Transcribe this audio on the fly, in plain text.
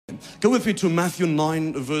Go with me to Matthew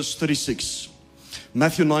 9 verse 36.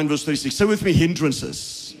 Matthew 9 verse 36. Say with me,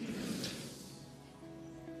 hindrances.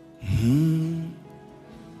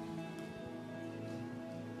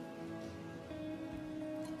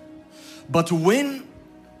 But when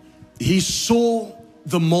he saw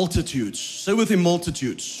the multitudes, say with him,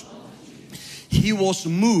 multitudes, he was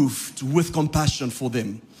moved with compassion for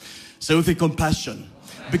them. Say with him, compassion.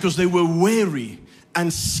 Because they were weary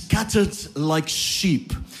and scattered like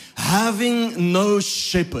sheep, having no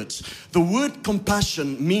shepherd. The word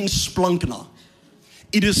compassion means splankna.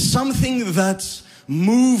 It is something that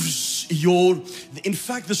moves your, in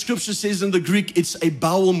fact, the scripture says in the Greek, it's a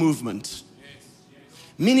bowel movement.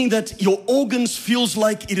 Meaning that your organs feels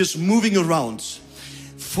like it is moving around.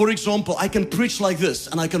 For example, I can preach like this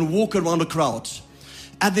and I can walk around a crowd.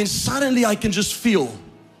 And then suddenly I can just feel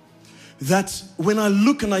that when I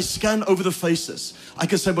look and I scan over the faces, I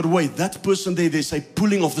can say, but wait, that person there, there's a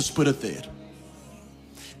pulling of the spirit there.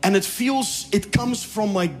 And it comes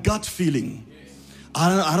from my gut feeling.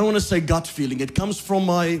 I don't want to say gut feeling. It comes from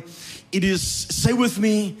it is, say with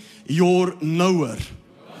me, your knower.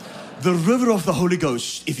 The river of the Holy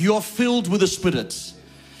Ghost. If you are filled with the Spirit,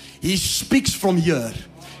 He speaks from here.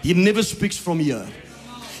 He never speaks from here.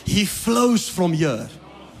 He flows from here.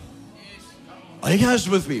 Are you guys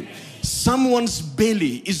with me? Someone's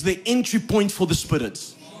belly is the entry point for the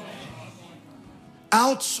Spirit.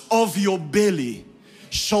 Out of your belly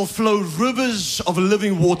shall flow rivers of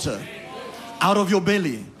living water. Out of your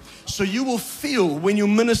belly. So you will feel when you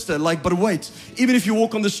minister like, but wait, even if you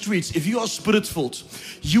walk on the streets, if you are Spirit-filled,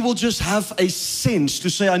 you will just have a sense to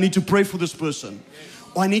say, I need to pray for this person.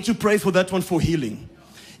 Or I need to pray for that one for healing.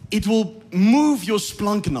 It will move your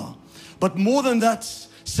splankna. But more than that,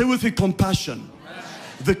 say with me, compassion.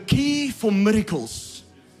 The key for miracles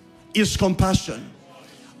is compassion.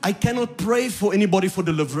 I cannot pray for anybody for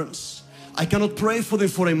deliverance. I cannot pray for them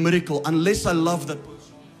for a miracle unless I love that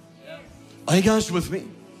person. Are you guys with me?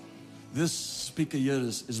 This speaker here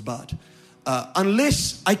is bad.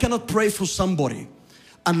 Unless I cannot pray for somebody,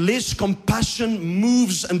 unless compassion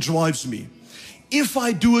moves and drives me. If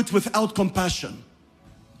I do it without compassion,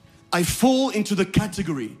 I fall into the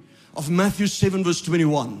category of Matthew 7 verse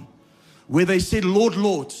 21, where they said, Lord,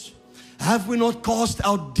 Lord, have we not cast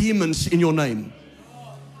out demons in your name?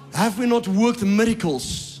 Have we not worked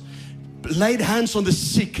miracles, laid hands on the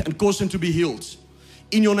sick and caused them to be healed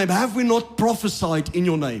in your name? Have we not prophesied in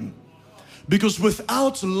your name? Because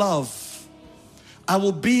without love, I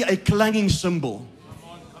will be a clanging cymbal.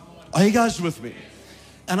 Are you guys with me?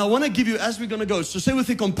 And I want to give you, as we're going to go, so say with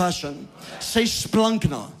the compassion, say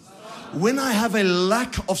splankna. When I have a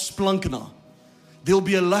lack of splankna, there'll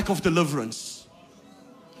be a lack of deliverance.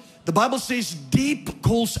 The Bible says deep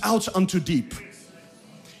calls out unto deep.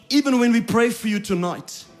 Even when we pray for you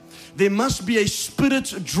tonight, there must be a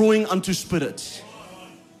spirit drawing unto spirit.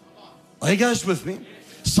 Are you guys with me?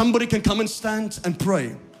 Somebody can come and stand and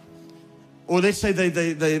pray. Or let's say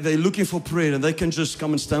they're looking for prayer and they can just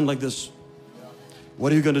come and stand like this.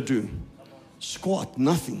 What are you going to do? Squat,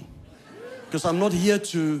 nothing. Because I'm not here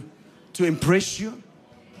to impress you.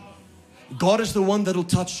 God is the one that will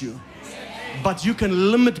touch you. But you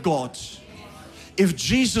can limit God. If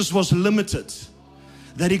Jesus was limited,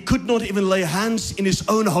 that He could not even lay hands in His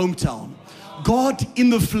own hometown. God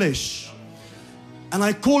in the flesh. And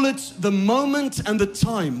I call it the moment and the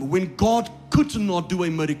time when God could not do a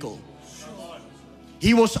miracle.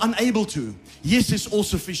 He was unable to. Yes, He's all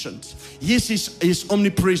sufficient. Yes, He's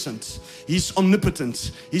omnipresent. He's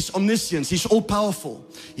omnipotent. He's omniscient. He's all powerful.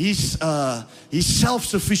 He's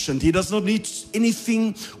self-sufficient. He does not need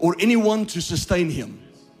anything or anyone to sustain Him.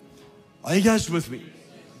 Are you guys with me?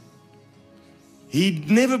 He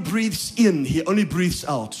never breathes in. He only breathes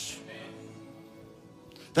out.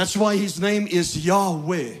 That's why His name is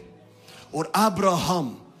Yahweh or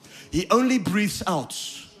Abraham. He only breathes out.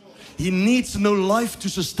 He needs no life to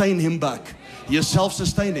sustain Him back. He is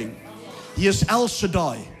self-sustaining. He is El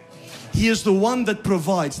Shaddai. He is the one that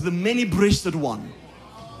provides, the many-breasted one.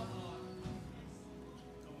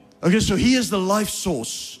 Okay, so He is the life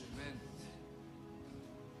source.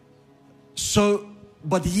 So,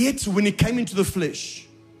 but yet when He came into the flesh,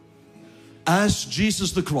 as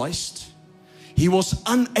Jesus the Christ, He was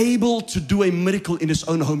unable to do a miracle in His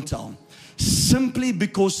own hometown. Simply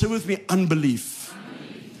because, say with me, unbelief.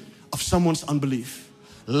 Of someone's unbelief.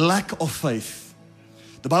 Lack of faith.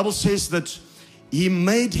 The Bible says that He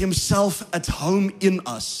made Himself at home in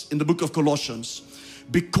us, in the book of Colossians,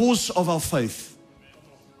 because of our faith.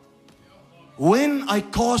 When I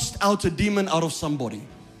cast out a demon out of somebody,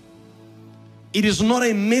 it is not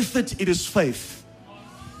a method, it is faith.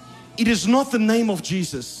 It is not the name of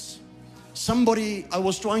Jesus. I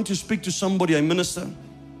was trying to speak to somebody, a minister,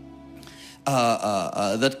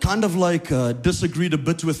 that kind of like disagreed a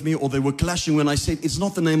bit with me, or they were clashing when I said, it's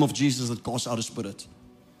not the name of Jesus that casts out a spirit.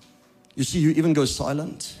 You see, you even go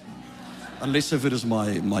silent, unless if it is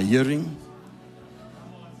my hearing.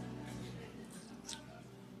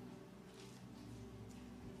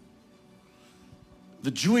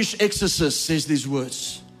 The Jewish exorcist says these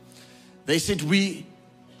words. They said, we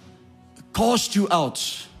cast you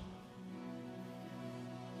out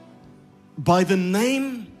by the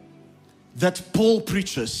name that Paul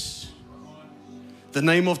preaches, the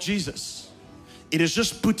name of Jesus. It is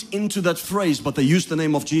just put into that phrase, but they use the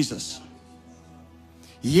name of Jesus.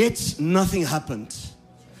 Yet nothing happened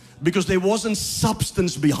because there wasn't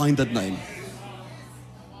substance behind that name.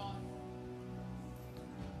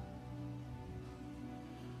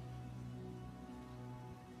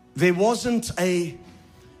 There wasn't a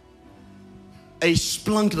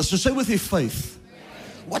splunkner. So say with your faith,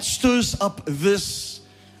 what stirs up this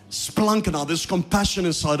splunkner, this compassion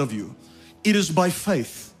inside of you? It is by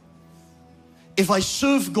faith. If I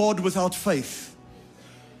serve God without faith,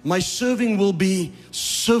 my serving will be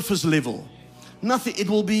surface level. Nothing. It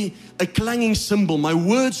will be a clanging cymbal. My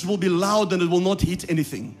words will be loud and it will not hit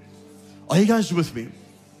anything. Are you guys with me?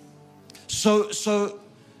 So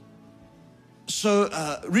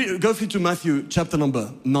go to Matthew chapter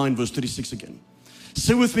number 9 verse 36 again.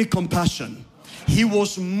 Say with me, compassion. He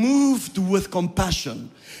was moved with compassion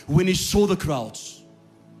when he saw the crowds.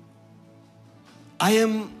 I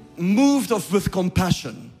am moved with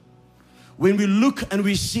compassion when we look and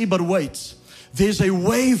we see, but wait, there's a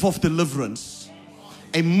wave of deliverance,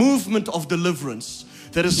 a movement of deliverance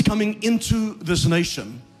that is coming into this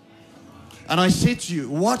nation. And I say to you,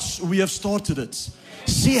 watch, we have started it.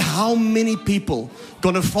 See how many people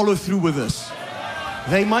gonna follow through with this.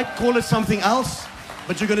 They might call it something else,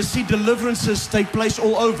 but you're gonna see deliverances take place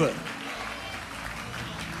all over.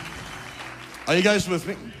 Are you guys with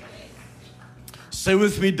me? Say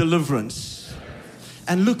with me, deliverance.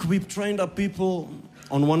 And look, we've trained up people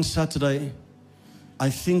on one Saturday, I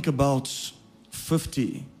think about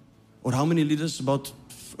 50, or how many leaders? About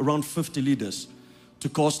around 50 leaders to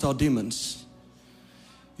cast out demons.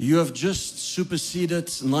 You have just superseded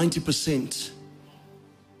 90%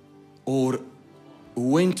 or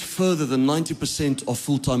went further than 90% of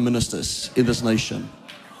full-time ministers in this nation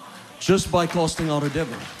just by casting out a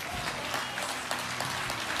devil.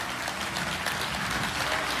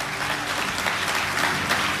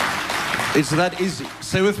 It's that easy.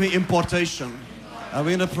 Say with me, impartation. I'm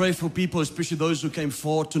going to pray for people, especially those who came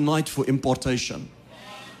forward tonight for impartation.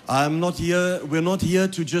 We're not here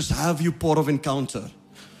to just have you part of encounter.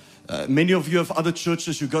 Many of you have other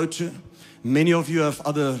churches you go to. Many of you have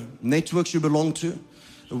other networks you belong to.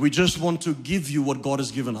 We just want to give you what God has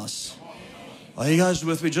given us. Are you guys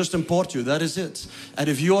with me? Just impart you. That is it. And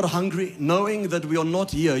if you are hungry, knowing that we are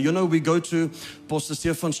not here. You know, we go to Pastor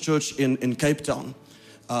Stefan's church in Cape Town.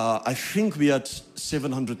 I think we had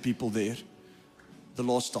 700 people there the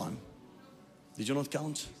last time. Did you not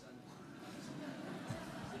count?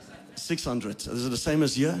 600. Is it the same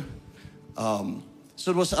as here?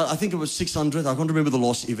 So it was, I think it was 600. I can't remember the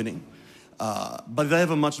last evening. But they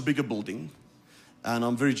have a much bigger building. And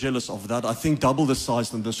I'm very jealous of that. I think double the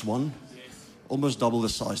size than this one. Almost double the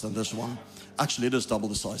size than this one. Actually, it is double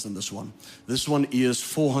the size than this one. This one is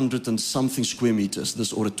 400 and something square meters,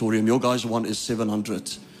 this auditorium. Your guys' one is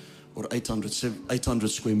 700 or 800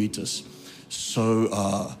 square meters. So,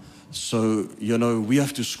 you know, we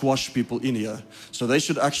have to squash people in here. So they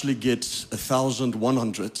should actually get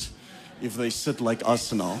 1,100 if they sit like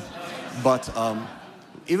us now. But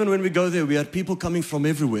even when we go there, we had people coming from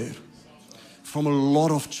everywhere. From a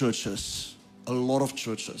lot of churches. A lot of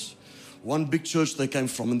churches. One big church they came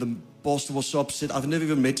from, and the pastor was so upset. I've never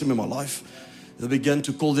even met him in my life. They began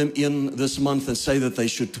to call them in this month and say that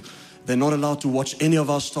they're not allowed to watch any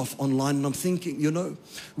of our stuff online. And I'm thinking, you know,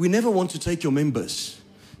 we never want to take your members.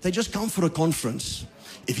 They just come for a conference.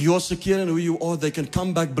 If you are secure in who you are, they can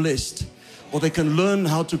come back blessed. Or they can learn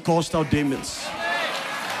how to cast out demons.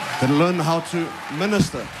 They can learn how to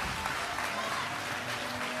minister.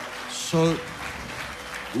 So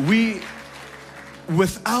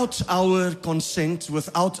without our consent,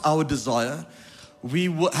 without our desire, we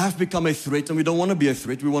have become a threat, and we don't want to be a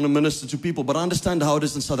threat. We want to minister to people. But I understand how it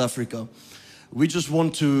is in South Africa. We just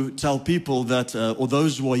want to tell people that, or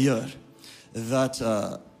those who are here, that,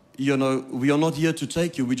 you know, we are not here to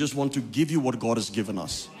take you. We just want to give you what God has given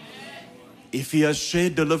us. If He has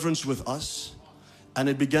shared deliverance with us, and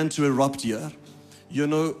it began to erupt here, you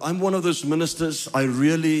know, I'm one of those ministers, I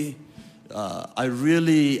really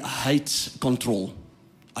hate control.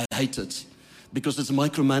 I hate it. Because it's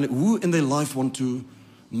micromanage. Who in their life want to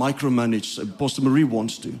micromanage? Pastor Marie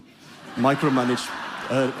wants to micromanage.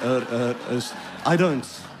 I don't.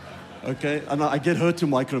 Okay, and I get her to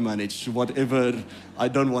micromanage whatever I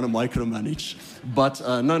don't want to micromanage. But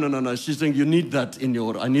no. She's saying you need that in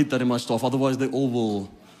your. I need that in my staff. Otherwise, they all will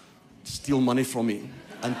steal money from me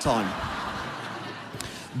and time.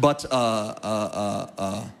 But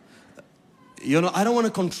you know, I don't want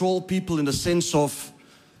to control people in the sense of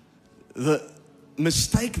the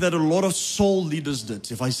mistake that a lot of soul leaders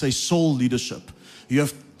did. If I say soul leadership, you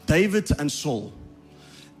have David and Saul.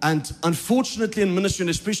 And unfortunately in ministry, and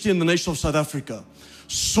especially in the nation of South Africa,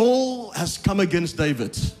 Saul has come against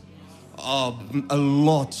David a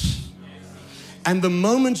lot. And the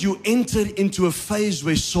moment you enter into a phase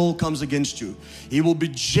where Saul comes against you, he will be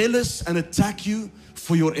jealous and attack you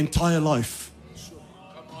for your entire life.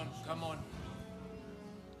 Come on.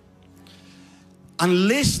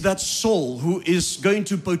 Unless that Saul, who is going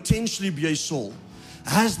to potentially be a Saul,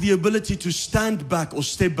 has the ability to stand back or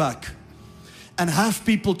step back and have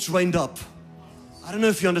people trained up. I don't know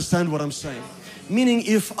if you understand what I'm saying. Meaning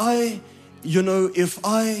if I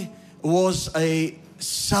was a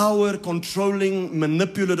sour, controlling,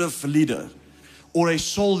 manipulative leader or a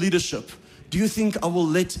soul leadership, do you think I will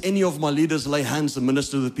let any of my leaders lay hands and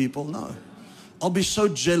minister to the people? No. I'll be so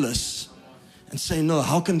jealous and say, no,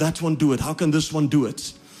 how can that one do it? How can this one do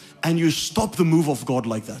it? And you stop the move of God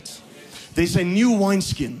like that. There's a new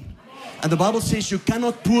wineskin. And the Bible says you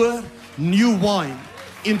cannot pour new wine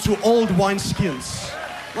into old wineskins.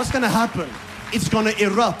 What's going to happen? It's going to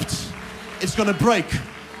erupt. It's going to break.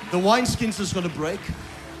 The wineskins is going to break.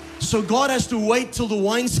 So God has to wait till the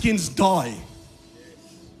wineskins die.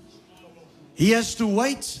 He has to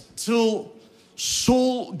wait till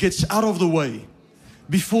Saul gets out of the way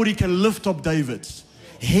before he can lift up David.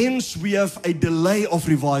 Hence we have a delay of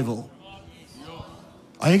revival.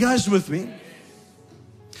 Are you guys with me?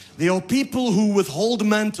 There are people who withhold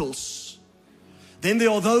mantles. Then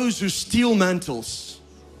there are those who steal mantles.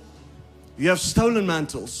 You have stolen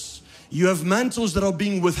mantles. You have mantles that are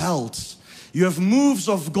being withheld. You have moves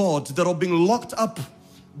of God that are being locked up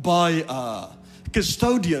by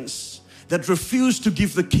custodians that refuse to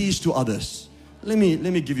give the keys to others. Let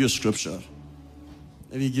me give you a scripture.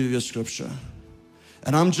 Let me give you a scripture.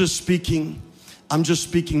 And I'm just speaking now. I'm just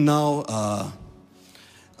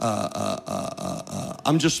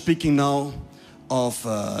speaking now of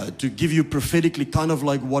to give you prophetically kind of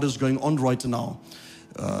like what is going on right now.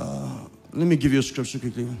 Let me give you a scripture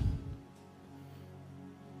quickly.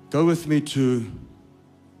 Go with me to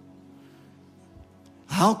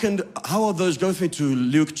how are those? Go with me to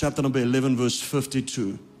Luke chapter number 11 verse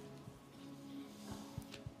 52.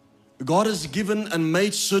 God has given and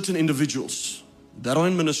made certain individuals that are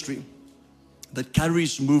in ministry that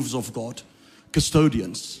carries moves of God,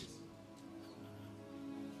 custodians.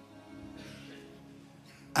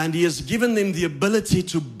 And He has given them the ability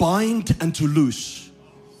to bind and to loose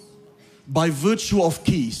by virtue of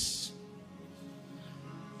keys.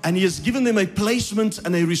 And He has given them a placement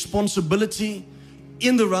and a responsibility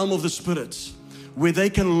in the realm of the Spirit where they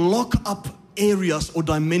can lock up areas or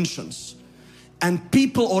dimensions and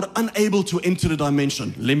people are unable to enter the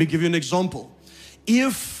dimension. Let me give you an example.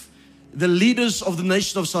 If the leaders of the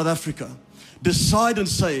nation of South Africa decide and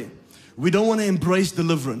say, we don't want to embrace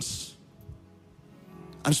deliverance.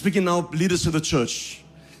 I'm speaking now leaders of the church.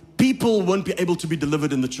 People won't be able to be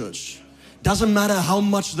delivered in the church. Doesn't matter how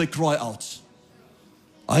much they cry out.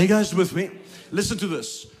 Are you guys with me? Listen to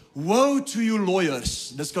this. Woe to you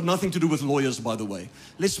lawyers. That's got nothing to do with lawyers, by the way.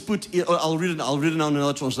 Let's put, I'll read it now in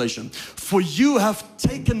another translation. For you have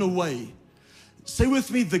taken away, say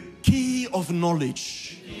with me, the key of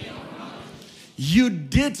knowledge. You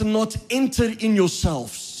did not enter in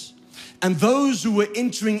yourselves, and those who were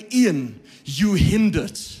entering in, you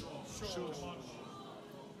hindered.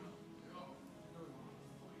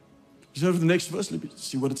 You have the next verse? Let me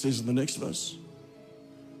see what it says in the next verse.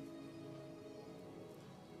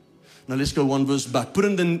 Now let's go one verse back. Put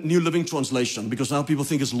in the New Living Translation, because now people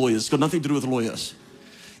think it's lawyers. It's got nothing to do with lawyers.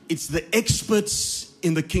 It's the experts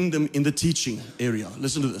in the kingdom in the teaching area.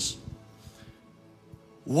 Listen to this.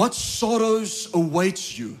 What sorrows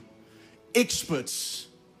await you, experts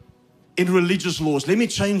in religious laws? Let me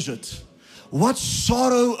change it. What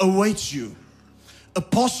sorrow awaits you,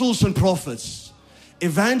 apostles and prophets,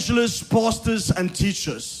 evangelists, pastors and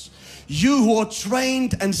teachers, you who are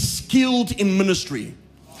trained and skilled in ministry,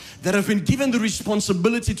 that have been given the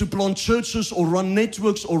responsibility to plant churches or run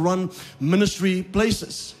networks or run ministry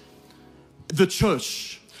places. The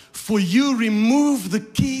church. For you remove the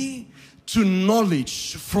key to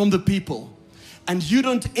knowledge from the people, and you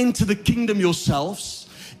don't enter the kingdom yourselves,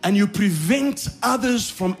 and you prevent others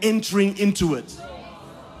from entering into it,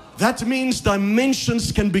 that means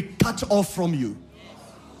dimensions can be cut off from you.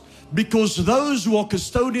 Because those who are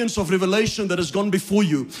custodians of revelation that has gone before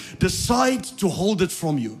you decide to hold it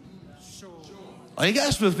from you. Are you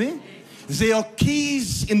guys with me? There are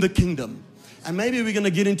keys in the kingdom. And maybe we're going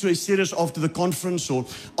to get into a series after the conference or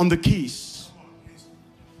on the keys.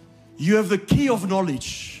 You have the key of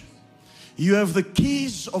knowledge. You have the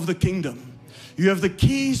keys of the kingdom. You have the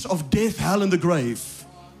keys of death, hell, and the grave.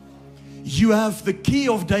 You have the key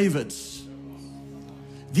of David.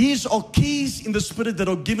 These are keys in the spirit that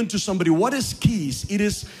are given to somebody. What is keys? It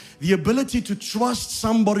is the ability to trust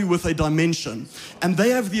somebody with a dimension. And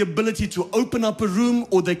they have the ability to open up a room,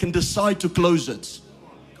 or they can decide to close it.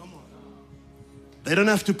 They don't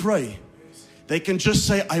have to pray. They can just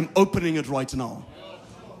say, I'm opening it right now.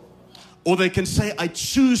 Or they can say, I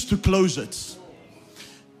choose to close it.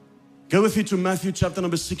 Go with me to Matthew chapter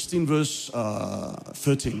number 16, verse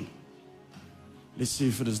 13. Let's see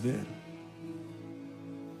if it is there.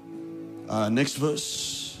 Next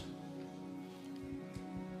verse.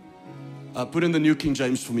 Put in the New King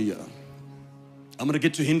James for me here. I'm going to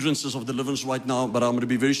get to hindrances of deliverance right now, but I'm going to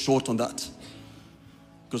be very short on that.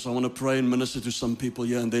 Because I want to pray and minister to some people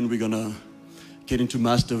here, and then we're going to get into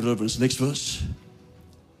mass deliverance. Next verse.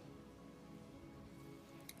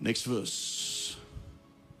 Next verse.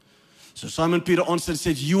 So Simon Peter answered and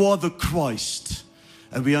said, you are the Christ.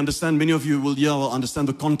 And we understand, many of you will understand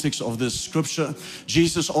the context of this scripture.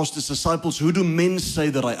 Jesus asked his disciples, who do men say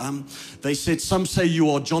that I am? They said, some say you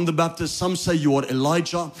are John the Baptist, some say you are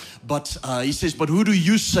Elijah. But he says, but who do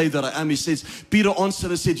you say that I am? He says, Peter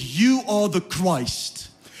answered and said, you are the Christ,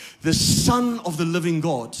 the Son of the living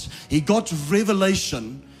God. He got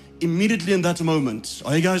revelation immediately in that moment.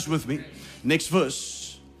 Are you guys with me? Next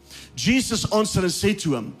verse. Jesus answered and said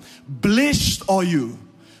to him, blessed are you,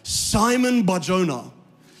 Simon Bar-Jonah,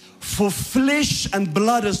 for flesh and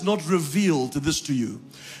blood has not revealed this to you,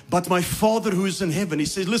 but my Father who is in heaven. He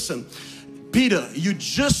says, listen, Peter, you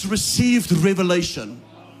just received revelation.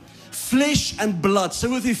 Flesh and blood, say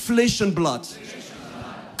with me, flesh and blood,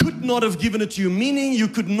 could not have given it to you, meaning you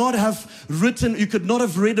could not have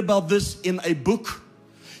read about this in a book.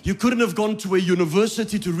 You couldn't have gone to a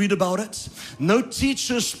university to read about it. No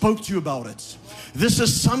teacher spoke to you about it. This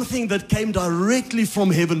is something that came directly from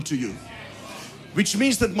heaven to you. Which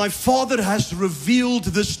means that my Father has revealed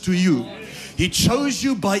this to you. He chose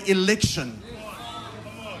you by election.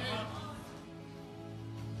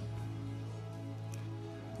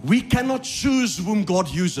 We cannot choose whom God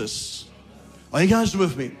uses. Are you guys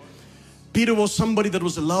with me? Peter was somebody that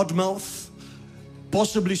was a loudmouth,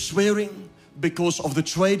 possibly swearing because of the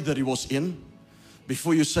trade that he was in.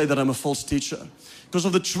 Before you say that I'm a false teacher. Because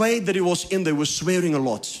of the trade that he was in, they were swearing a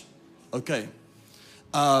lot. Okay.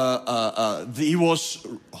 He was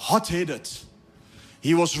hot-headed.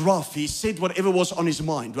 He was rough. He said whatever was on his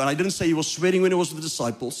mind. But I didn't say he was swearing when he was with the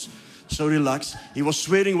disciples. So relax. He was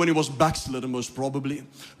swearing when he was backslidden, most probably.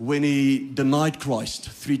 When he denied Christ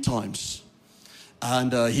 3 times.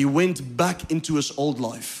 And he went back into his old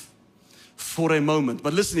life for a moment.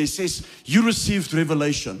 But listen, he says, you received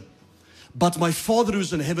revelation, but my Father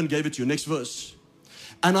who's in heaven gave it to you. Next verse.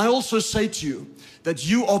 And I also say to you that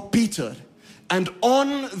you are Peter, and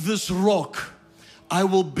on this rock I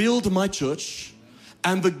will build my church,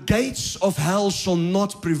 and the gates of hell shall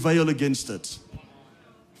not prevail against it.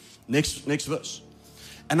 Next verse.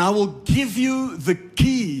 And I will give you the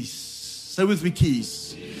keys, say with me,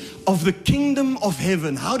 keys, of the kingdom of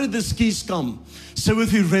heaven. How did these keys come? Say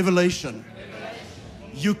with me, revelation.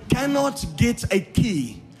 You cannot get a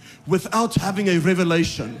key without having a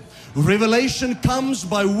revelation. Revelation comes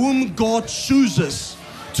by whom God chooses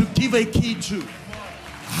to give a key to.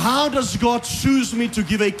 How does God choose me to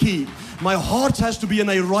give a key? My heart has to be in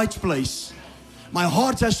a right place. My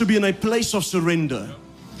heart has to be in a place of surrender.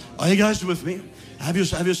 Are you guys with me? Have your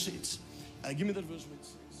seats. Give me that verse.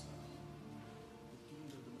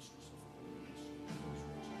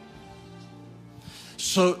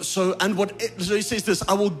 So he says this,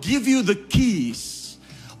 I will give you the keys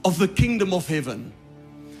of the kingdom of heaven.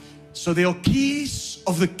 So there are keys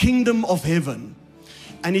of the kingdom of heaven.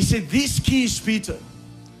 And he said, these keys, Peter,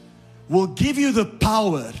 will give you the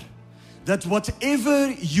power that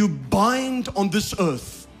whatever you bind on this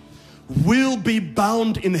earth will be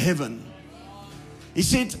bound in heaven. He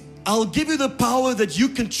said, I'll give you the power that you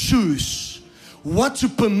can choose what to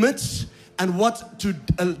permit and what to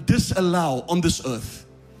disallow on this earth.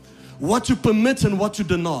 What to permit and what to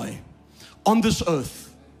deny on this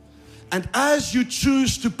earth. And as you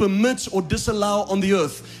choose to permit or disallow on the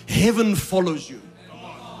earth, heaven follows you.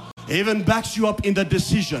 Heaven backs you up in that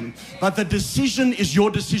decision. But the decision is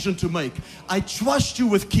your decision to make. I trust you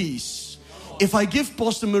with keys. If I give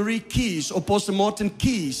Pastor Marie keys or Pastor Martin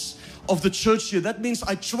keys of the church here, that means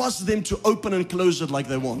I trust them to open and close it like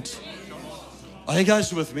they want. Are you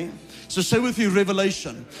guys with me? So say with you,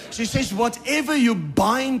 revelation. So he says, whatever you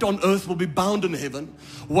bind on earth will be bound in heaven.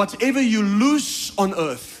 Whatever you loose on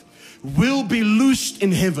earth will be loosed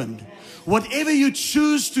in heaven. Whatever you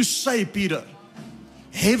choose to say, Peter,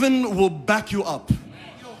 heaven will back you up.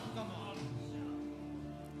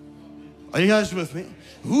 Are you guys with me?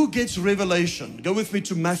 Who gets revelation? Go with me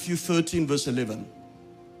to Matthew 13 verse 11.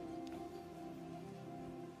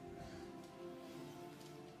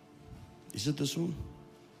 Is it this one?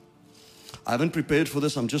 I haven't prepared for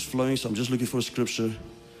this. I'm just flowing, so I'm just looking for a scripture.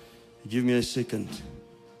 Give me a second.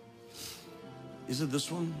 Is it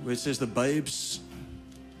this one? Where it says the babes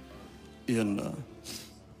in...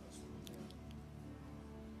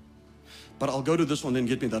 But I'll go to this one, then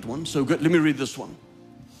get me that one. So let me read this one.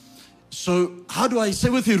 So how do I say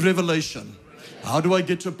with you revelation? How do I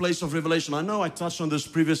get to a place of revelation? I know I touched on this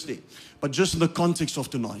previously, but just in the context of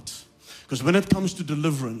tonight. Because when it comes to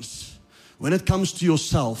deliverance, when it comes to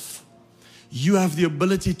yourself, you have the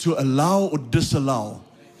ability to allow or disallow,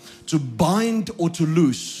 to bind or to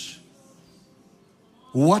loose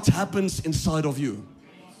what happens inside of you.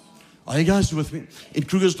 Are you guys with me? In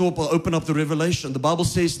Krugersdorp, I'll open up the revelation. The Bible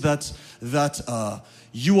says that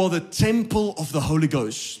you are the temple of the Holy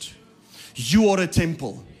Ghost. You are a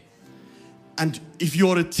temple. And if you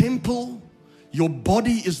are a temple, your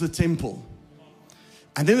body is the temple.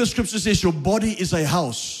 And then the scripture says your body is a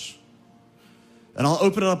house. And I'll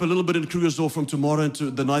open it up a little bit in Krugersdorp from tomorrow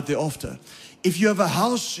into the night thereafter. If you have a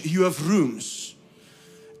house, you have rooms.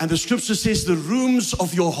 And the scripture says the rooms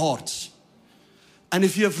of your heart. And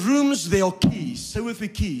if you have rooms, they are keys. Say with me,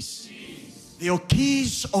 keys. They are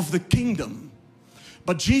keys of the kingdom.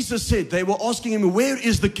 But Jesus said, they were asking him, where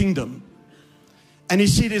is the kingdom? And he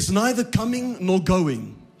said, it's neither coming nor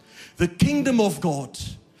going. The kingdom of God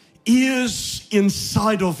is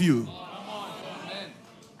inside of you.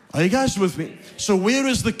 Are you guys with me? So where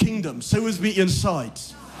is the kingdom? Say with me, inside.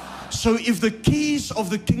 So if the keys of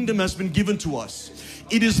the kingdom has been given to us,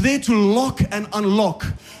 it is there to lock and unlock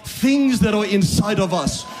things that are inside of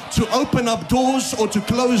us, to open up doors or to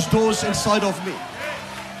close doors inside of me.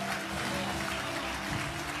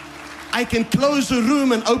 I can close a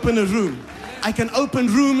room and open a room. I can open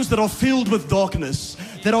rooms that are filled with darkness,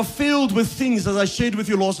 that are filled with things, as I shared with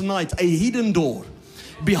you last night, a hidden door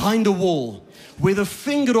behind a wall, where the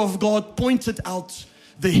finger of God pointed out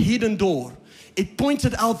the hidden door. It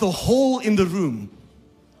pointed out the hole in the room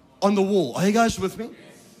on the wall. Are you guys with me?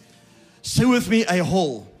 Say with me, a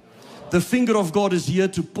hole. The finger of God is here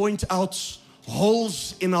to point out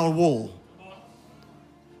holes in our wall.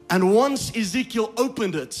 And once Ezekiel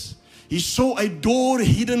opened it, he saw a door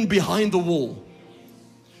hidden behind the wall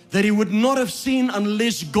that he would not have seen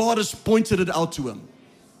unless God has pointed it out to him.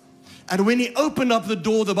 And when he opened up the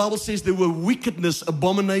door, the Bible says there were wickedness,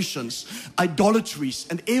 abominations, idolatries,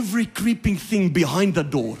 and every creeping thing behind that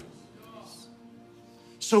door.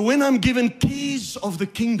 So when I'm given keys of the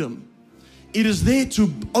kingdom, it is there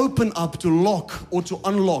to open up, to lock or to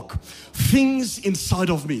unlock things inside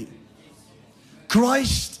of me.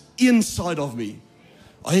 Christ inside of me.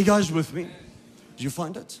 Are you guys with me? Do you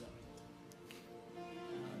find it?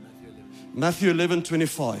 Matthew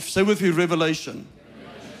 11:25. Say with me, revelation.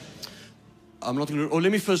 I'm not going to,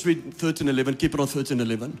 let me first read 13:11. Keep it on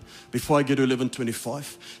 13:11 before I get to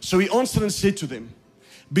 11:25. So he answered and said to them,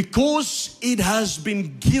 because it has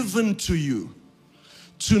been given to you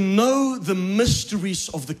to know the mysteries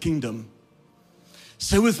of the kingdom.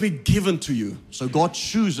 Say with me, given to you. So God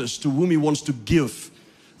chooses to whom he wants to give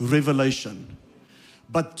revelation.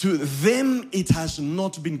 But to them it has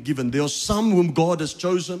not been given. There are some whom God has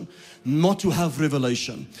chosen not to have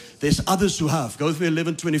revelation. There's others who have. Go with me,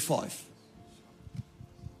 11:25.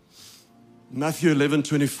 Matthew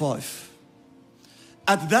 11:25.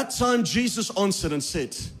 At that time Jesus answered and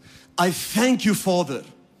said, I thank you, Father,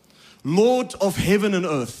 Lord of heaven and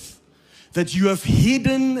earth, that you have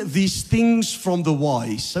hidden these things from the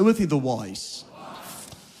wise. Say with me, the wise.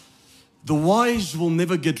 The wise will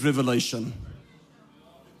never get revelation.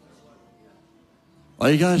 Are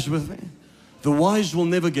you guys with me? The wise will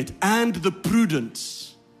never get. And the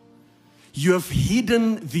prudent, you have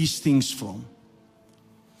hidden these things from.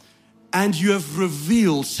 And you have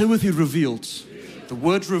revealed. Say with me, revealed. The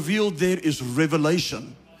word revealed there is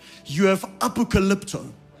revelation. You have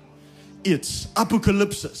apocalypto. It's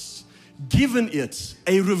apocalypsis. given it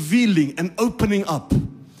a revealing, an opening up.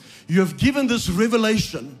 You have given this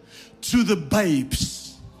revelation to the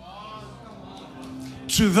babes,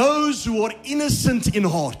 to those who are innocent in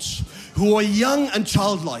heart, who are young and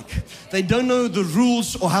childlike. They don't know the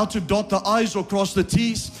rules or how to dot the I's or cross the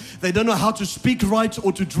T's. They don't know how to speak right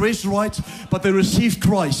or to dress right, but they received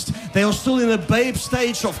Christ. They are still in a babe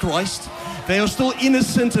stage of Christ. They are still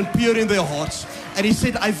innocent and pure in their hearts. And He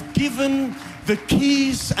said, I've given the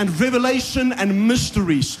keys and revelation and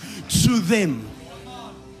mysteries to them.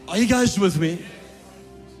 Are you guys with me?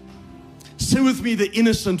 Say with me, the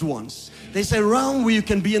innocent ones. There's a realm where you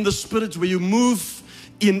can be in the Spirit, where you move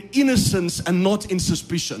in innocence and not in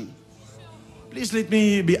suspicion. Please let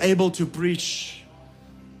me be able to preach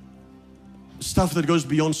stuff that goes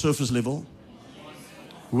beyond surface level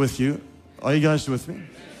with you. Are you guys with me?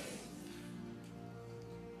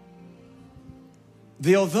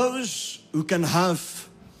 There are those who can have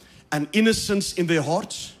an innocence in their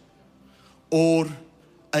heart or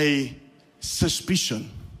a suspicion.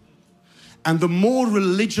 And the more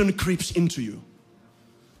religion creeps into you,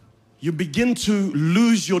 you begin to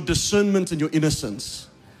lose your discernment and your innocence.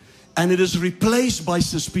 And it is replaced by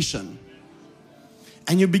suspicion.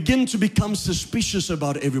 And you begin to become suspicious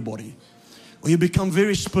about everybody. Or you become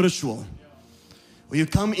very spiritual. Or you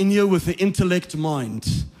come in here with the intellect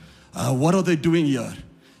mind. What are they doing here?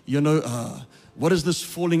 You know, what is this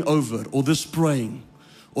falling over? Or this praying?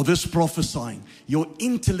 Or this prophesying? Your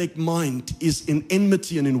intellect mind is in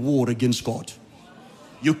enmity and in war against God.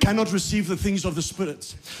 You cannot receive the things of the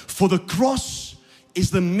Spirit. For the cross is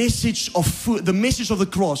the message of the message of the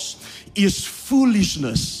cross is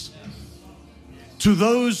foolishness to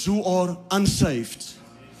those who are unsaved.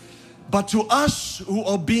 But to us who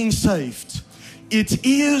are being saved, it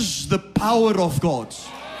is the power of God.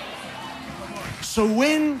 So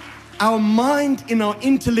when our mind in our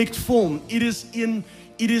intellect form, it is in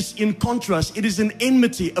contrast, it is in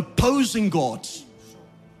enmity, opposing God.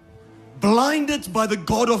 Blinded by the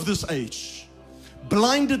God of this age.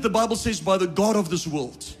 Blinded, the Bible says, by the God of this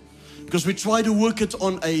world. Because we try to work it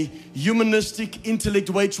on a humanistic,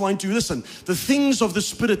 intellect way, trying to listen. The things of the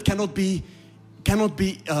Spirit cannot be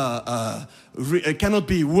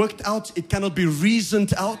worked out. It cannot be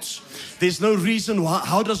reasoned out. There's no reason.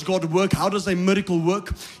 How does God work? How does a miracle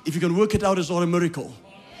work? If you can work it out, it's not a miracle.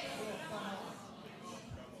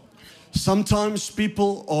 Sometimes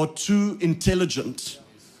people are too intelligent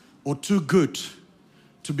or too good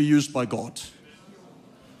to be used by God.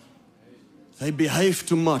 They behave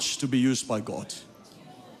too much to be used by God.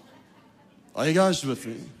 Are you guys with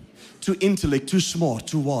me? Too intellect, too smart,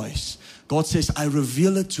 too wise. God says, I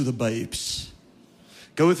reveal it to the babes.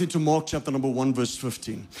 Go with me to Mark chapter number 1 verse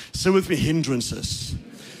 15. Say with me, hindrances.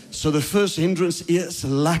 So the first hindrance is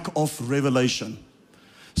lack of revelation.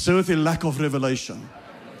 Say with me, lack of revelation.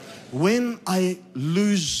 When I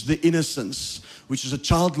lose the innocence, which is a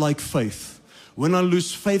childlike faith, when I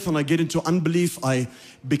lose faith and I get into unbelief, I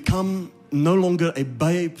become no longer a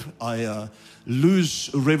babe. I lose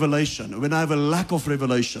revelation. When I have a lack of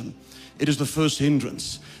revelation, it is the first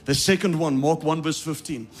hindrance. The second one, Mark 1 verse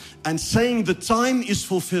 15. And saying the time is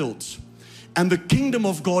fulfilled and the kingdom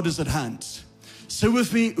of God is at hand. Say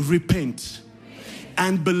with me, repent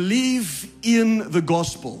and believe in the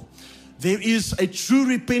gospel. There is a true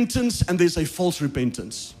repentance and there's a false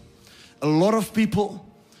repentance. A lot of people,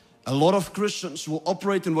 a lot of Christians will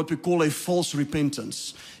operate in what we call a false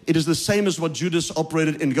repentance. It is the same as what Judas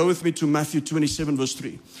operated in. Go with me to Matthew 27 verse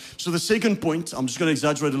 3. So the second point, I'm just going to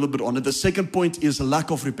exaggerate a little bit on it. The second point is a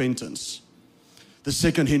lack of repentance. The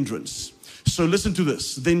second hindrance. So listen to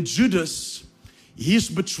this. Then Judas, his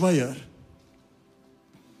betrayer,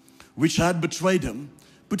 which had betrayed him,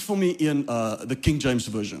 put for me in the King James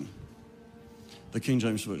Version. The King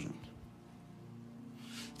James Version.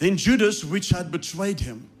 Then Judas, which had betrayed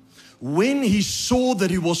him, when he saw that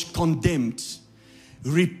he was condemned,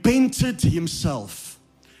 repented himself.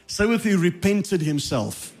 Say with me, repented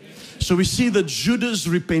himself. So we see that Judas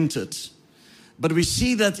repented, but we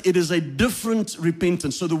see that it is a different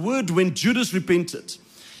repentance. So the word when Judas repented,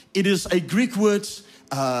 it is a Greek word.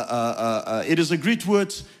 Metamelomai,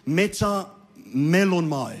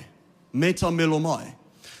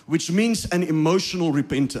 which means an emotional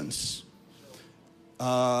repentance.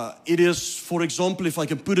 It is, for example, if I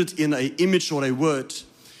can put it in an image or a word,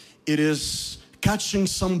 it is catching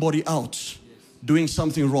somebody out doing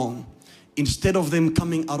something wrong instead of them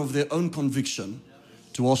coming out of their own conviction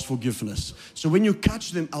to ask forgiveness. So when you catch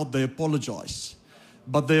them out, they apologize.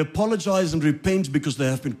 But they apologize and repent because they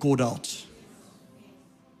have been caught out.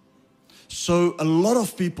 So a lot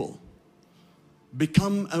of people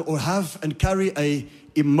become or have and carry a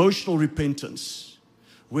emotional repentance,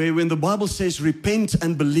 where when the Bible says repent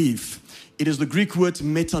and believe, it is the Greek word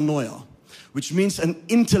metanoia, which means an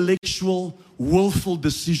intellectual, willful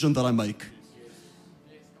decision that I make.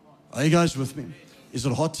 Are you guys with me? Is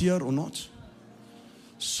it hot here or not?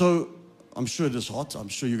 So, I'm sure it is hot. I'm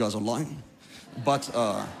sure you guys are lying. But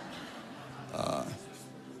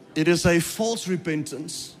it is a false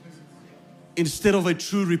repentance instead of a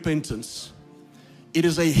true repentance. It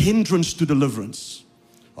is a hindrance to deliverance.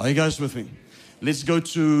 Are you guys with me? Let's go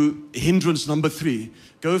to hindrance number 3.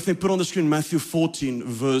 Go with me, put on the screen Matthew 14,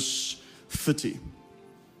 verse 30.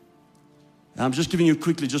 And I'm just giving you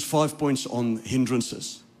quickly just 5 points on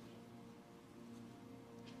hindrances.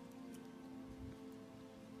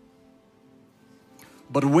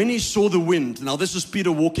 But when he saw the wind, now this is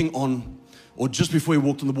Peter walking on, or just before he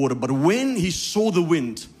walked on the water, but when he saw the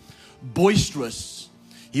wind, boisterous,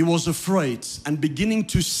 he was afraid and beginning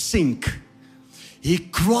to sink. He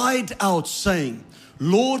cried out saying,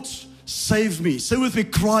 Lord, save me. Say with me,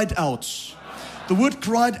 cried out. The word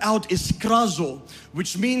cried out is krazo,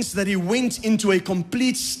 which means that he went into a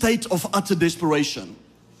complete state of utter desperation.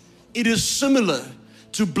 It is similar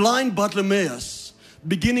to blind Bartimaeus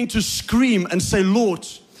beginning to scream and say, Lord,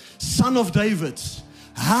 Son of David,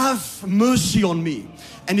 have mercy on me.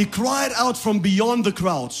 And he cried out from beyond the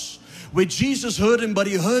crowds, where Jesus heard him, but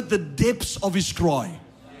he heard the depths of his cry.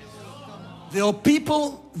 There are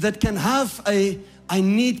people that can have a I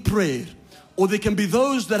need prayer, or there can be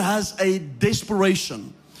those that has a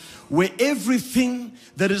desperation, where everything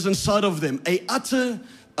that is inside of them, a utter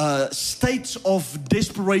state of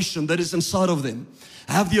desperation that is inside of them,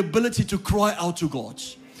 have the ability to cry out to God.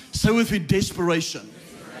 Say with me, desperation.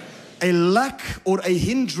 A lack or a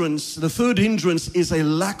hindrance, the third hindrance is a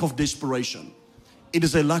lack of desperation. It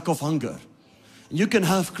is a lack of hunger. You can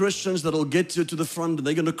have Christians that will get to the front and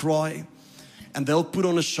they're going to cry and they'll put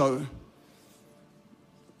on a show.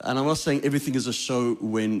 And I'm not saying everything is a show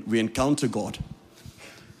when we encounter God.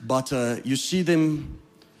 But you see them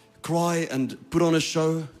cry and put on a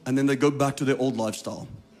show, and then they go back to their old lifestyle.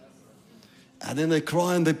 And then they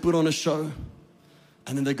cry and they put on a show,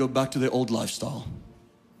 and then they go back to their old lifestyle.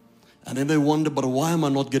 And then they wonder, but why am I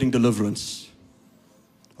not getting deliverance?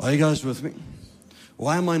 Are you guys with me?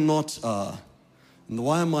 Why am I not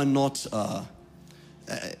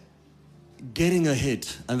getting ahead?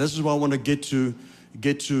 And this is why I want to get to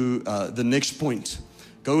the next point.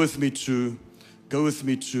 Go with me to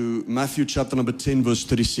Matthew chapter number 10, verse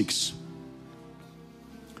 36.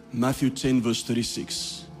 Matthew 10, verse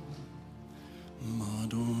 36.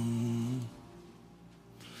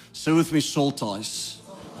 Say with me, soul ties.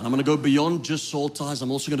 And I'm going to go beyond just soul ties.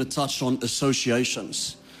 I'm also going to touch on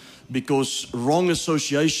associations, because wrong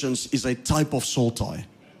associations is a type of soul tie.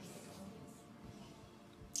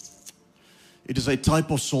 It is a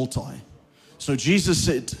type of soul tie. So Jesus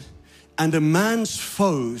said, and a man's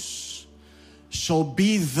foes shall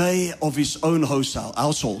be they of his own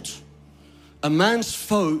household. A man's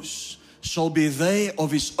foes shall be they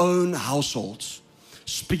of his own household.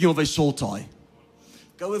 Speaking of a soul tie.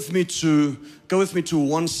 Go with me to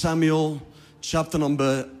 1 Samuel chapter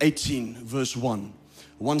number 18, verse 1.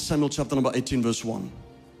 1 Samuel chapter number 18, verse 1.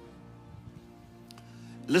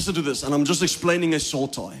 Listen to this, and I'm just explaining a soul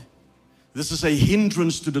tie. This is a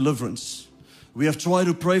hindrance to deliverance. We have tried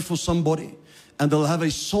to pray for somebody, and they'll have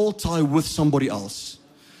a soul tie with somebody else,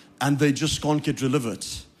 and they just can't get delivered.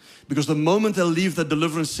 Because the moment they leave the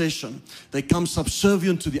deliverance session, they come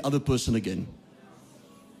subservient to the other person again.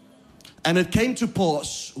 And it came to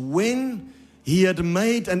pass, when he had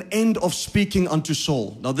made an end of speaking unto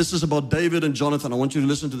Saul. Now this is about David and Jonathan. I want you to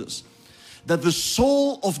listen to this. That the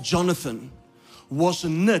soul of Jonathan was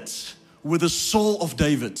knit with the soul of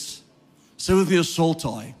David. Say with me, a soul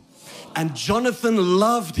tie. And Jonathan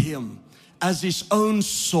loved him as his own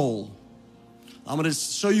soul. I'm going to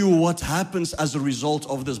show you what happens as a result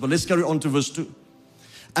of this. But let's carry on to verse 2.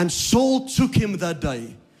 And Saul took him that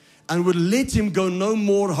day and would let him go no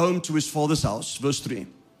more home to his father's house. Verse 3.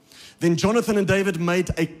 Then Jonathan and David made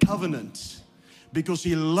a covenant because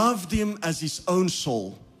he loved him as his own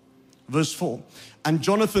soul. Verse 4. And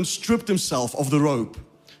Jonathan stripped himself of the robe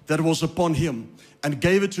that was upon him and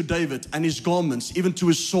gave it to David, and his garments, even to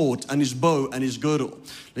his sword and his bow and his girdle.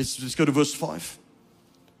 Let's go to verse 5.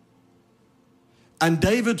 And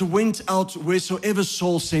David went out wheresoever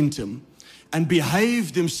Saul sent him and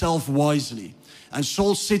behaved himself wisely. And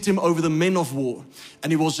Saul set him over the men of war,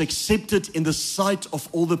 and he was accepted in the sight of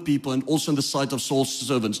all the people and also in the sight of Saul's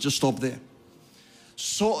servants. Just stop there.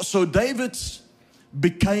 So David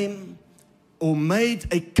became or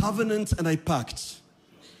made a covenant and a pact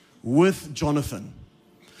with Jonathan.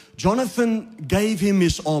 Jonathan gave him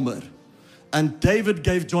his armor, and David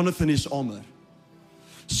gave Jonathan his armor.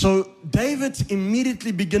 So David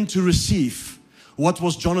immediately began to receive what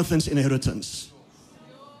was Jonathan's inheritance.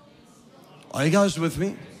 Are you guys with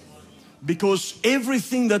me? Because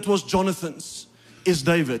everything that was Jonathan's is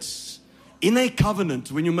David's. In a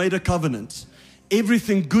covenant, when you made a covenant,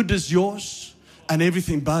 everything good is yours and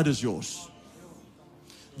everything bad is yours.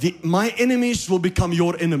 My enemies will become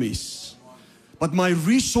your enemies, but my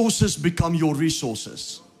resources become your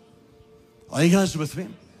resources. Are you guys with me?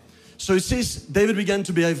 So it says, David began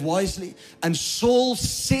to behave wisely, and Saul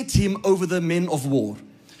set him over the men of war.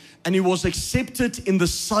 And he was accepted in the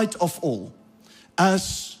sight of all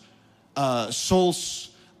as Saul's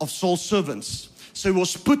servants. So he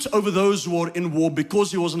was put over those who were in war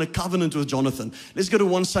because he was in a covenant with Jonathan. Let's go to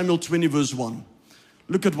 1 Samuel 20 verse 1.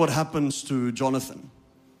 Look at what happens to Jonathan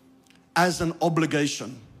as an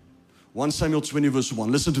obligation. 1 Samuel 20 verse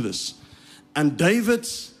 1. Listen to this. And David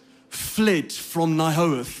fled from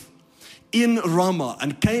Nahoth in Ramah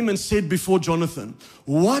and came and said before Jonathan,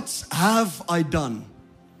 what have I done?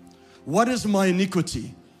 What is my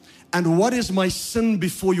iniquity? And what is my sin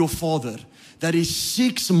before your father, that he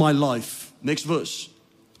seeks my life? Next verse.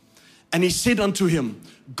 And he said unto him,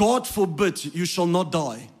 God forbid you shall not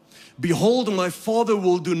die. Behold, my father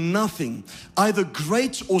will do nothing, either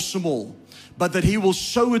great or small, but that he will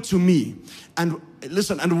show it to me. And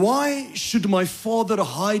listen, and why should my father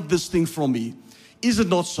hide this thing from me? Is it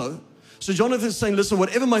not so? So Jonathan is saying, listen,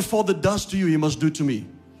 whatever my father does to you, he must do to me.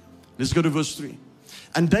 Let's go to verse 3.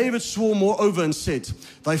 And David swore moreover and said,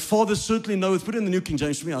 thy father certainly knoweth. Put it in the New King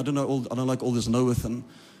James for me. I don't like all this knoweth and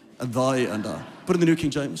thy and put it in the New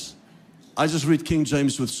King James. I just read King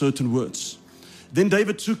James with certain words. Then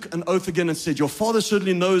David took an oath again and said, your father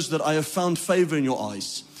certainly knows that I have found favor in your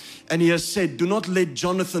eyes. And he has said, do not let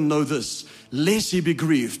Jonathan know this, lest he be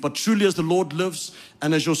grieved. But truly as the Lord lives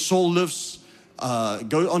and as your soul lives,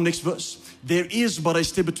 go on, next verse. There is but a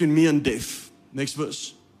step between me and death. Next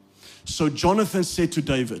verse. So Jonathan said to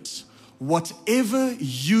David, whatever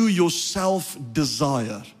you yourself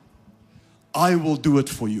desire, I will do it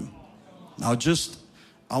for you. Now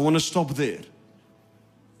I want to stop there.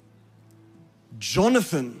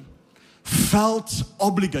 Jonathan felt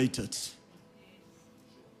obligated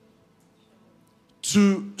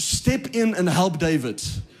to step in and help David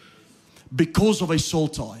because of a soul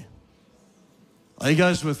tie. Are you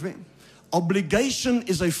guys with me? Obligation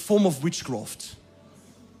is a form of witchcraft.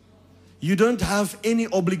 You don't have any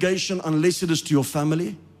obligation unless it is to your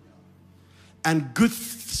family and good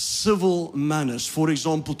civil manners, for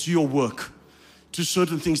example, to your work, to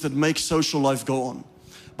certain things that make social life go on.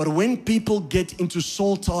 But when people get into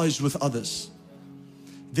soul ties with others,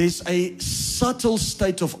 there's a subtle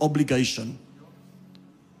state of obligation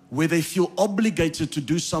where they feel obligated to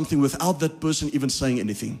do something without that person even saying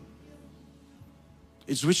anything.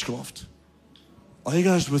 It's witchcraft. Are you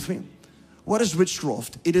guys with me? What is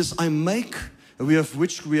witchcraft? It is we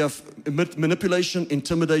have manipulation,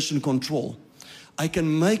 intimidation, control. I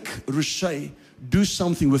can make Roche do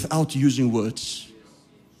something without using words.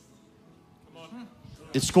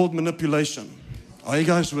 It's called manipulation. Are you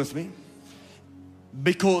guys with me?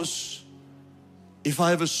 Because if I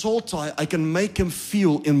have a soul tie, I can make him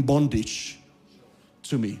feel in bondage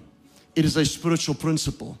to me. It is a spiritual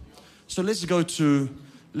principle. So let's go to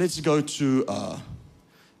 1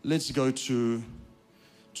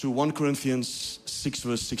 Corinthians 6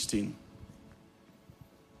 verse 16.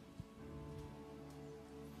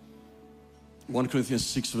 1 Corinthians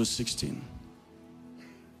 6 verse 16.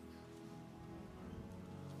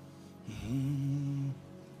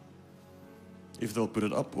 If they'll put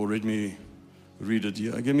it up, or let me read it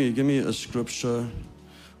here. Give me a scripture,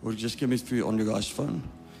 or just give me three on your guys' phone.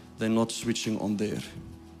 They're not switching on there.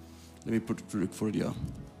 Let me look for it here.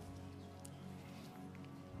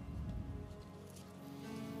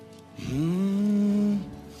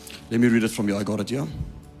 Let me read it from here. I got it here.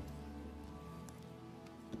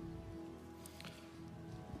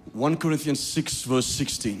 1 Corinthians 6 verse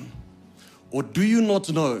 16. Or do you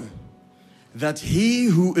not know that he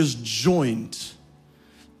who is joined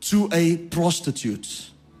to a prostitute,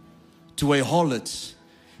 to a harlot,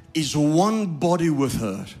 is one body with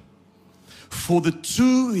her? For the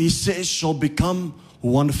two, he says, shall become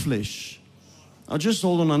one flesh. Now just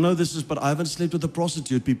hold on, I know this is, but I haven't slept with a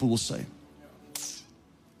prostitute, people will say.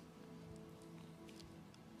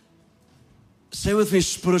 Say with me,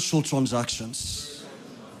 spiritual transactions.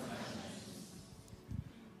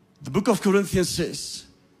 The book of Corinthians says,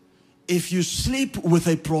 if you sleep with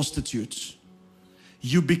a prostitute,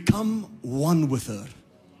 you become one with her.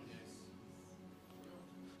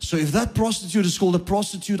 So if that prostitute is called a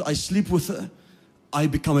prostitute, I sleep with her, I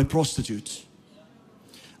become a prostitute.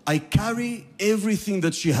 I carry everything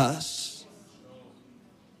that she has.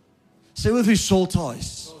 Say with me, soul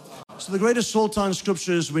ties. So the greatest soul tie in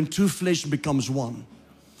Scripture is when two flesh becomes one.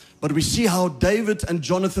 But we see how David and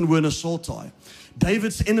Jonathan were in a soul tie.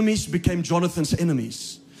 David's enemies became Jonathan's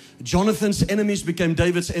enemies. Jonathan's enemies became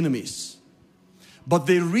David's enemies. But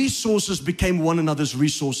their resources became one another's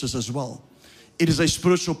resources as well. It is a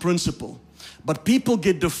spiritual principle. But people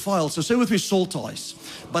get defiled. So say with me, soul ties.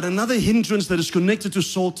 But another hindrance that is connected to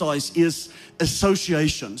soul ties is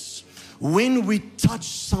associations. When we touch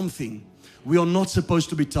something we are not supposed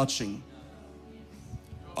to be touching.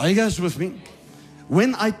 Are you guys with me?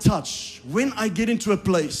 When I touch, when I get into a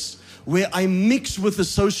place where I mix with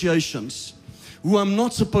associations who I'm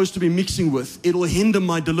not supposed to be mixing with, it will hinder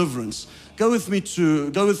my deliverance. Go with me to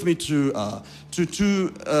 2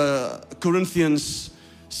 Corinthians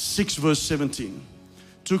 6 verse 17.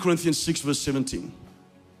 2 Corinthians 6 verse 17.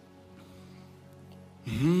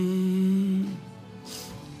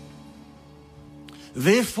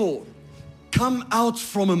 Therefore, come out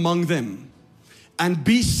from among them and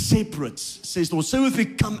be separate, says the Lord. Say with me,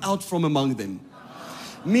 come out from among them.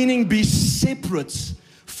 Meaning be separate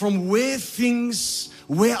from where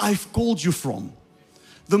I've called you from.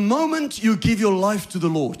 The moment you give your life to the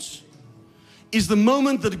Lord is the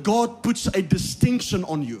moment that God puts a distinction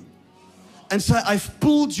on you and say, I've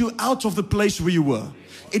pulled you out of the place where you were.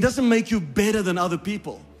 It doesn't make you better than other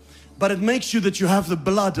people, but it makes you that you have the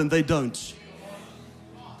blood and they don't.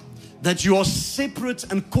 That you are separate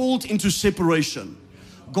and called into separation.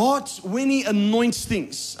 God, when He anoints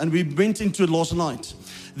things, and we went into it last night,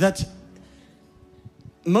 that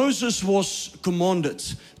Moses was commanded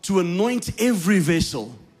to anoint every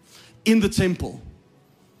vessel in the temple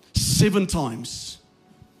 7 times.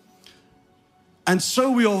 And so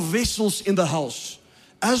we are vessels in the house.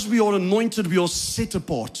 As we are anointed, we are set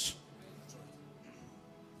apart.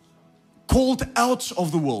 Called out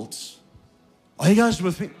of the world. Are you guys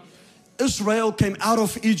with me? Israel came out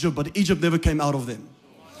of Egypt, but Egypt never came out of them.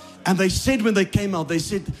 And they said when they came out, they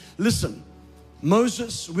said, listen,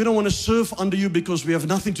 Moses, we don't want to serve under you because we have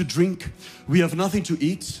nothing to drink. We have nothing to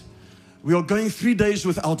eat. We are going 3 days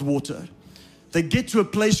without water. They get to a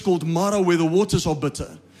place called Mara where the waters are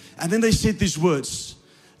bitter. And then they said these words.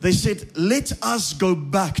 They said, let us go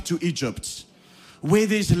back to Egypt where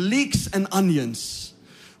there's leeks and onions,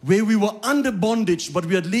 where we were under bondage, but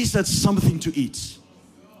we at least had something to eat.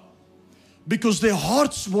 Because their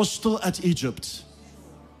hearts were still at Egypt.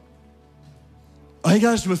 Are you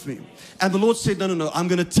guys with me? And the Lord said, no, I'm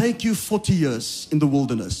going to take you 40 years in the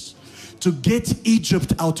wilderness to get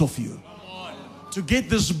Egypt out of you. To get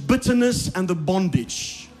this bitterness and the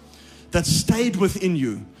bondage that stayed within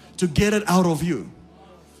you, to get it out of you.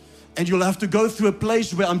 And you'll have to go through a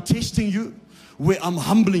place where I'm testing you, where I'm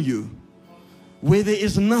humbling you, where there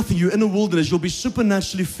is nothing. You're in a wilderness, you'll be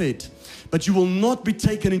supernaturally fed. But you will not be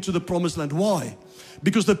taken into the promised land. Why?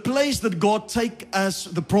 Because the place that God take as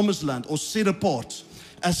the promised land or set apart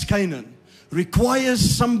as Canaan requires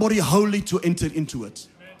somebody holy to enter into it.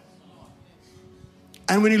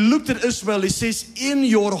 And when He looked at Israel, He says, in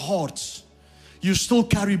your hearts, you still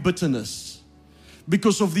carry bitterness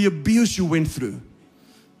because of the abuse you went through.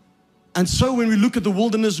 And so when we look at the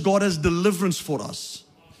wilderness, God has deliverance for us.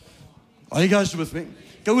 Are you guys with me?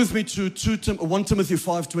 Go with me to 1 Timothy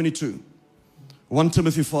 5:22. 1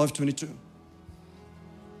 Timothy 5:22.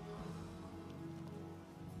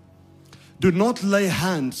 Do not lay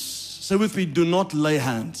hands. Say with me, do not lay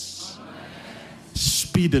hands.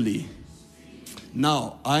 Speedily.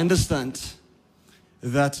 Now, I understand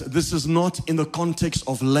that this is not in the context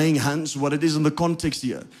of laying hands. What it is in the context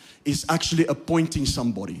here is actually appointing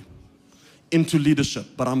somebody into leadership.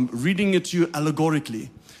 But I'm reading it to you allegorically.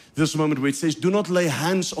 This moment where it says, do not lay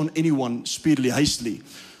hands on anyone speedily, hastily.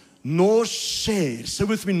 Nor share, say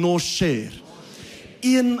with me, nor share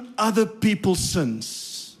in other people's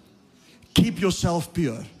sins. Keep yourself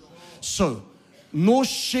pure. So, nor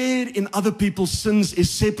share in other people's sins is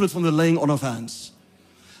separate from the laying on of hands.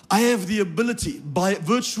 I have the ability, by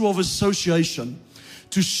virtue of association,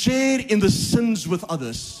 to share in the sins with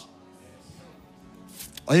others.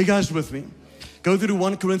 Are you guys with me? Go through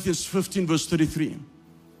 1 Corinthians 15 verse 33.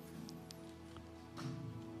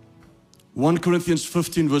 1 Corinthians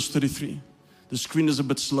 15 verse 33. The screen is a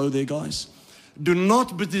bit slow there, guys. Do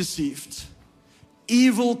not be deceived.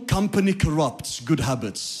 Evil company corrupts good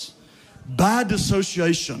habits. Bad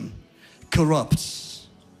association corrupts.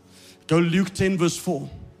 Go Luke 10 verse 4.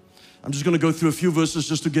 I'm just going to go through a few verses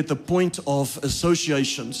just to get the point of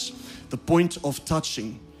associations, the point of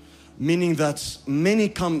touching. meaning that many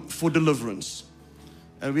come for deliverance.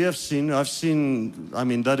 And this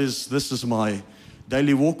is my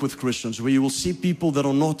daily walk with Christians, where you will see people that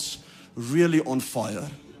are not really on fire,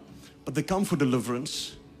 but they come for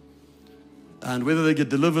deliverance. And whether they get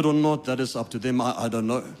delivered or not, that is up to them. I don't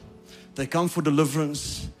know. They come for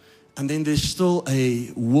deliverance, and then there's still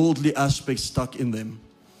a worldly aspect stuck in them.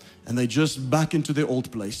 And they just back into their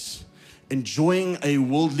old place, enjoying a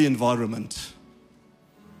worldly environment.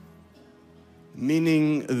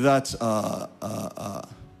 Meaning that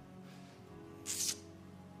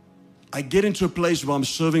I get into a place where I'm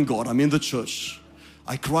serving God. I'm in the church.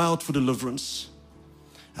 I cry out for deliverance.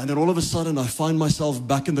 And then all of a sudden I find myself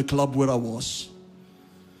back in the club where I was.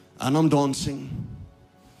 And I'm dancing.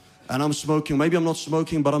 And I'm smoking. Maybe I'm not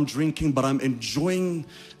smoking, but I'm drinking. But I'm enjoying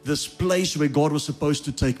this place where God was supposed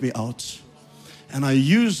to take me out. And I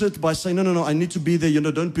use it by saying, no, I need to be there.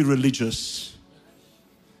 Don't be religious.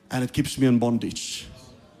 And it keeps me in bondage.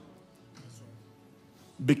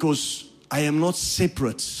 Because I am not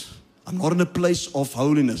separate. I'm not in a place of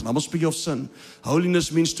holiness. And I'm not speaking of sin.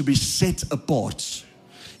 Holiness means to be set apart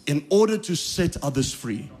in order to set others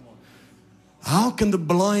free. How can the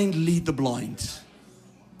blind lead the blind?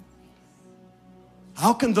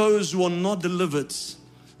 How can those who are not delivered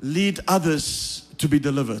lead others to be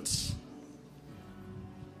delivered?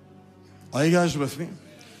 Are you guys with me?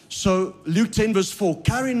 So Luke 10 verse 4,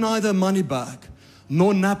 carry neither money bag,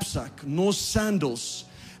 nor knapsack, nor sandals,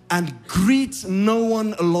 and greet no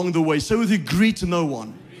one along the way. Say with you, greet no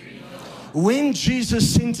one. When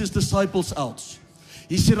Jesus sent his disciples out,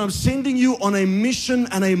 he said, I'm sending you on a mission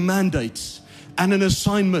and a mandate and an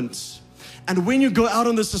assignment. And when you go out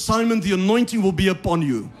on this assignment, the anointing will be upon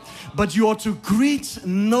you. But you are to greet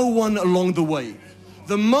no one along the way.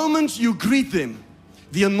 The moment you greet them,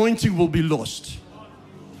 the anointing will be lost.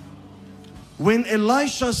 When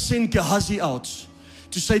Elisha sent Gehazi out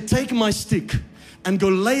to say, take my stick and go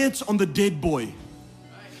lay it on the dead boy.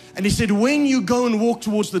 And he said, when you go and walk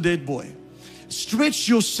towards the dead boy, stretch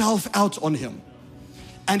yourself out on him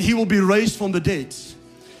and he will be raised from the dead.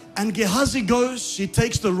 And Gehazi goes, he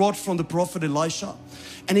takes the rod from the prophet Elisha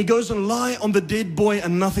and he goes and lie on the dead boy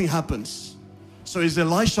and nothing happens. So is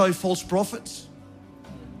Elisha a false prophet?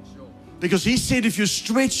 Because he said, if you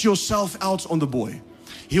stretch yourself out on the boy,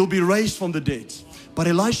 he'll be raised from the dead. But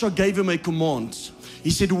Elisha gave him a command.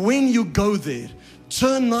 He said, when you go there,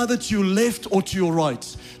 turn neither to your left or to your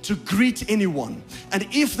right to greet anyone. And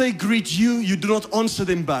if they greet you, you do not answer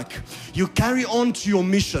them back. You carry on to your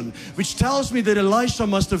mission, which tells me that Elisha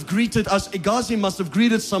must have greeted us. Gehazi must have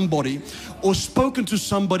greeted somebody or spoken to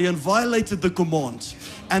somebody and violated the command.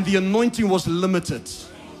 And the anointing was limited.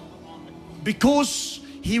 Because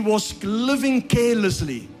he was living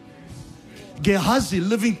carelessly. Gehazi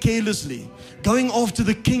living carelessly, going after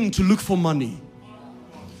the king to look for money.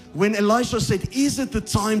 When Elisha said, is it the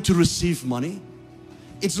time to receive money?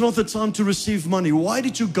 It's not the time to receive money. Why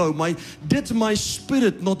did you go? Did my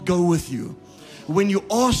spirit not go with you when you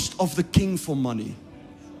asked of the king for money?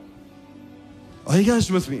 Are you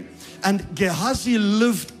guys with me? And Gehazi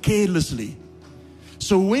lived carelessly.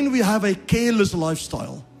 So when we have a careless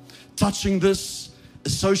lifestyle, touching this,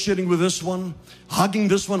 associating with this one, hugging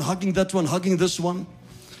this one, hugging that one, hugging this one,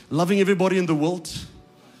 loving everybody in the world.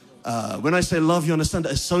 When I say love, you understand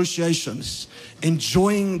associations,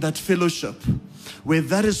 enjoying that fellowship where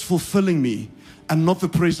that is fulfilling me and not the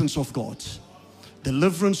presence of God.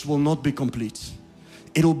 Deliverance will not be complete.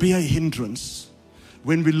 It'll be a hindrance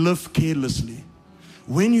when we live carelessly.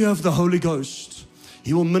 When you have the Holy Ghost,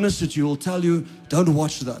 He will minister to you. He will tell you, don't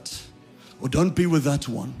watch that or don't be with that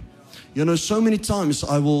one. You know, so many times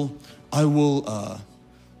I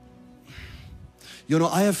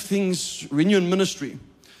have things, when you're in ministry,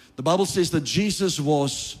 the Bible says that Jesus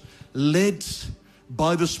was led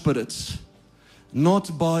by the Spirit,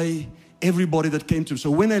 not by everybody that came to him.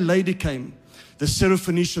 So when a lady came, the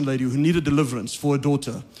Syrophoenician lady who needed deliverance for her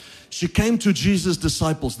daughter, she came to Jesus'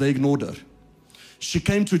 disciples, they ignored her. She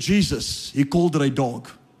came to Jesus, he called her a dog,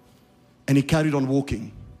 and he carried on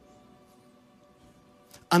walking.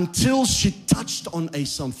 Until she touched on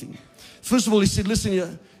something. First of all, he said, listen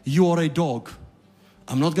here, you are a dog.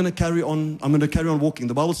 I'm not going to carry on, I'm going to carry on walking.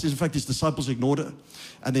 The Bible says, in fact, his disciples ignored her.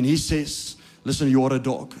 And then he says, listen, you are a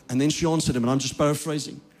dog. And then she answered him, and I'm just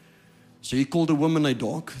paraphrasing. So he called a woman a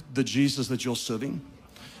dog, the Jesus that you're serving.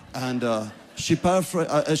 And she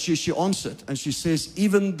answered, and she says,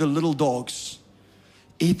 even the little dogs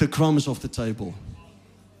eat the crumbs off the table.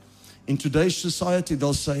 In today's society,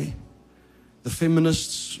 they'll say, the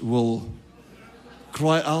feminists will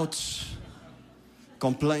cry out,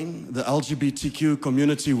 complain. The LGBTQ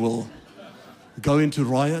community will go into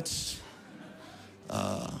riots.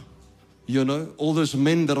 You know, all those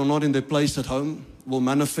men that are not in their place at home will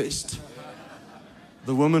manifest.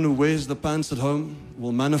 The woman who wears the pants at home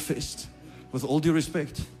will manifest. With all due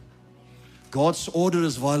respect, God's order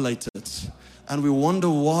is violated, and we wonder,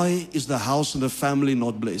 why is the house and the family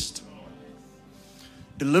not blessed?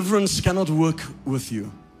 Deliverance cannot work with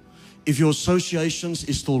you if your associations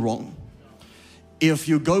is still wrong. If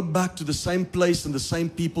you go back to the same place and the same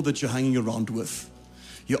people that you're hanging around with,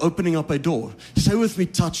 you're opening up a door. Say with me,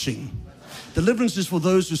 touching. Deliverance is for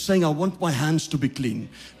those who are saying, I want my hands to be clean.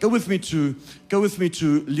 Go with me to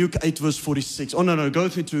Luke 8 verse 46. Oh, no, go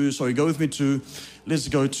with me to, let's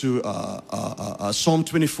go to Psalm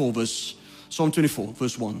 24 verse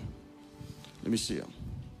 1. Let me see here.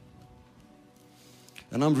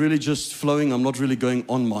 And I'm really just flowing. I'm not really going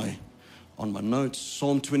on my notes.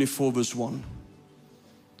 Psalm 24 verse 1.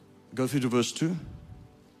 Go through to verse 2.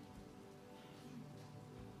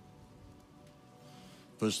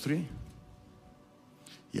 Verse 3.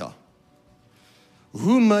 Yeah.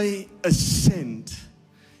 Who may ascend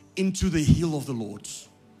into the hill of the Lord,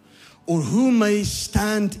 or who may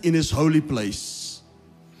stand in his holy place?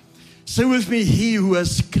 Say with me, he who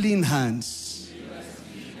has clean hands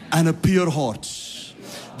and a pure heart.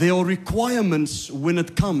 There are requirements when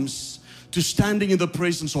it comes to standing in the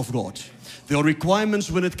presence of God. There are requirements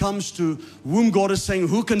when it comes to whom God is saying,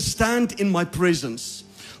 who can stand in my presence?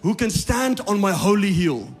 Who can stand on my holy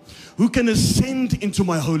hill? Who can ascend into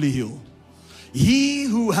my holy hill? He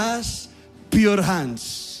who has pure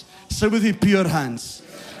hands. Say with me, pure hands.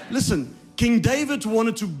 Listen, King David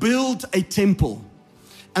wanted to build a temple.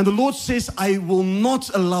 And the Lord says, I will not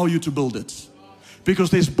allow you to build it, because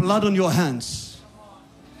there's blood on your hands.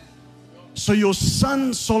 So your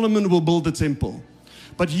son Solomon will build the temple.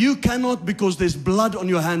 But you cannot, because there's blood on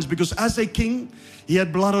your hands. Because as a king, he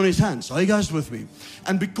had blood on his hands. Are you guys with me?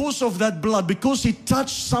 And because of that blood, because he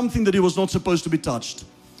touched something that he was not supposed to be touched,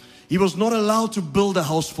 he was not allowed to build a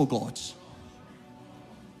house for God.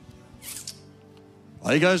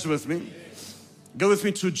 Are you guys with me? Go with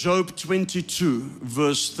me to Job 22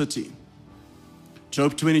 verse 30.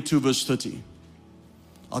 Job 22 verse 30.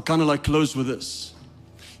 I'll kind of like close with this.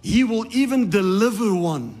 He will even deliver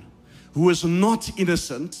one who is not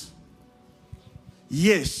innocent.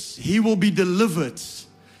 Yes, he will be delivered.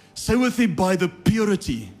 Say with me, by the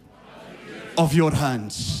purity of your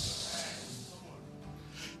hands.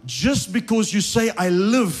 Just because you say, I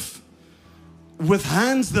live with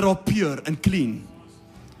hands that are pure and clean,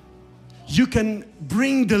 you can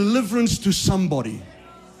bring deliverance to somebody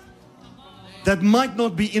that might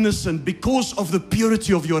not be innocent because of the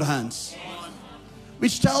purity of your hands.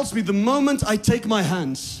 Which tells me the moment I take my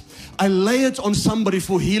hands, I lay it on somebody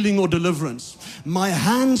for healing or deliverance, my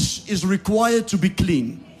hands is required to be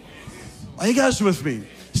clean. Are you guys with me?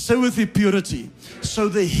 Say with me, purity. So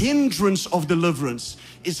the hindrance of deliverance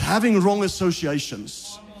is having wrong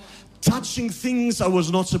associations, touching things I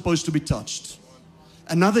was not supposed to be touched.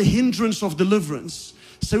 Another hindrance of deliverance,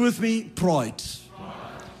 say with me, pride.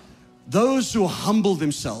 Those who humble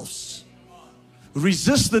themselves,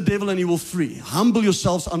 resist the devil and he will flee. Humble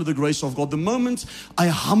yourselves under the grace of God. The moment I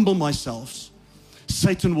humble myself,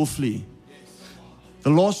 Satan will flee. The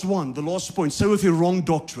last one, the last point, say with your wrong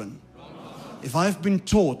doctrine. If I've been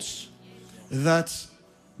taught that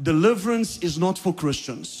deliverance is not for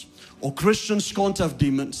Christians, or Christians can't have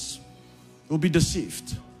demons, we'll be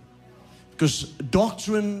deceived. Because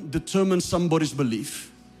doctrine determines somebody's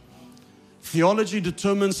belief. Theology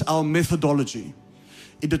determines our methodology.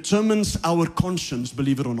 It determines our conscience,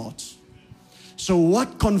 believe it or not. So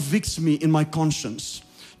what convicts me in my conscience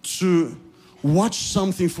to watch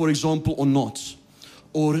something, for example, or not?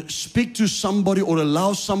 Or speak to somebody or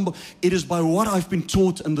allow somebody. It is by what I've been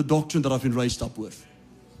taught and the doctrine that I've been raised up with.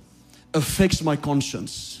 Affects my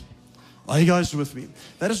conscience. Are you guys with me?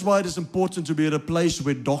 That is why it is important to be at a place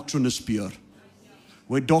where doctrine is pure.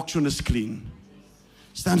 Where doctrine is clean.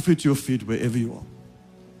 Stand to your feet wherever you are.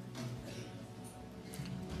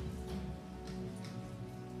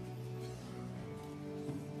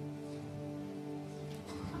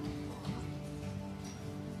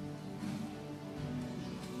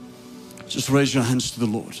 Just raise your hands to the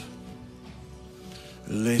Lord.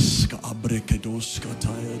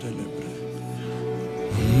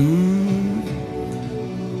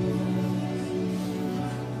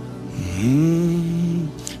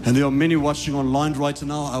 And there are many watching online right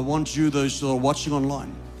now. I want you, those who are watching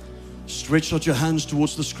online, stretch out your hands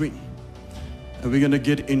towards the screen. And we're going to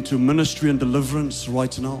get into ministry and deliverance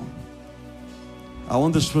right now. I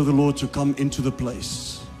want the Spirit of the Lord to come into the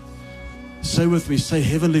place. Say with me, say,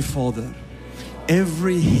 Heavenly Father,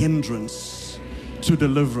 every hindrance to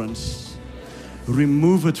deliverance.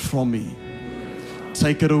 Remove it from me.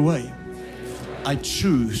 Take it away. I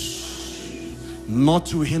choose not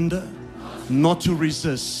to hinder, not to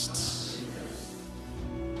resist.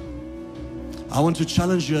 I want to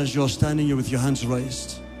challenge you as you're standing here with your hands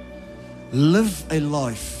raised. Live a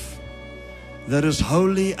life that is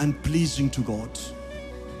holy and pleasing to God.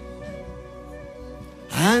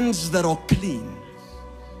 Hands that are clean.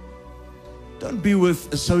 Don't be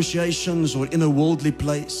with associations or in a worldly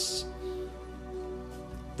place.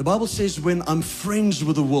 The Bible says when I'm friends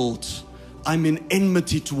with the world, I'm in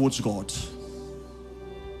enmity towards God.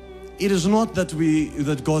 It is not that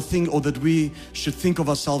God think, or that we should think of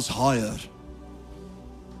ourselves higher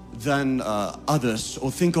than others,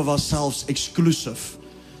 or think of ourselves exclusive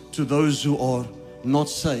to those who are not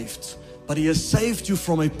saved. But He has saved you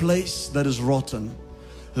from a place that is rotten,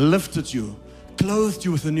 lifted you, clothed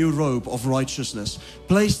you with a new robe of righteousness,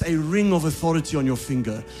 placed a ring of authority on your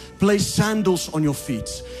finger, placed sandals on your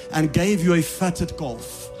feet, and gave you a fatted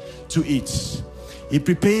calf to eat. He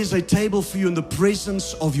prepares a table for you in the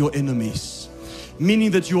presence of your enemies,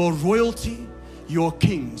 meaning that you are royalty, you are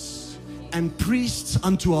kings and priests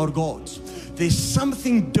unto our God. There's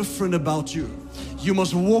something different about you. You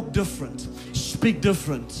must walk different, speak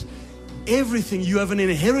different. Everything, you have an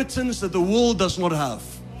inheritance that the world does not have.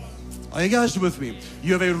 Are you guys with me?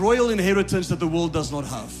 You have a royal inheritance that the world does not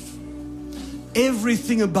have.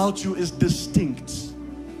 Everything about you is distinct.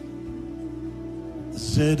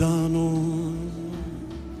 Zedano.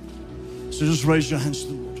 So just raise your hands to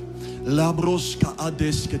the Lord. Labroska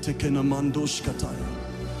adeskete mandoskataya.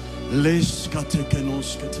 Leskate.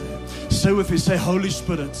 Say with me, say, Holy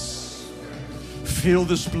Spirit, fill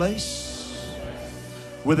this place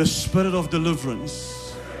with a spirit of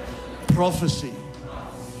deliverance, prophecy.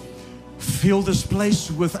 Fill this place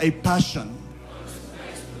with a passion.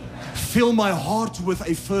 Fill my heart with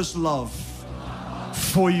a first love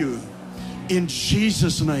for you. In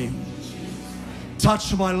Jesus' name.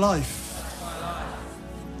 Touch my life.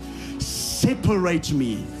 Separate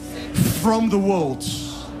me from the world.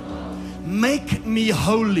 Make me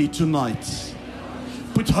holy tonight.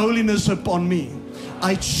 Put holiness upon me.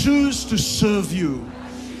 I choose to serve you.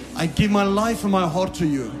 I give my life and my heart to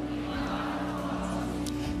you.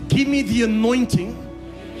 Give me the anointing.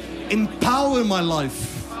 Empower my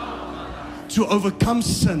life to overcome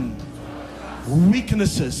sin,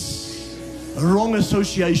 weaknesses, wrong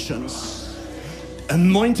associations.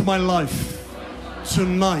 Anoint my life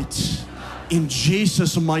tonight in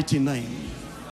Jesus' mighty name.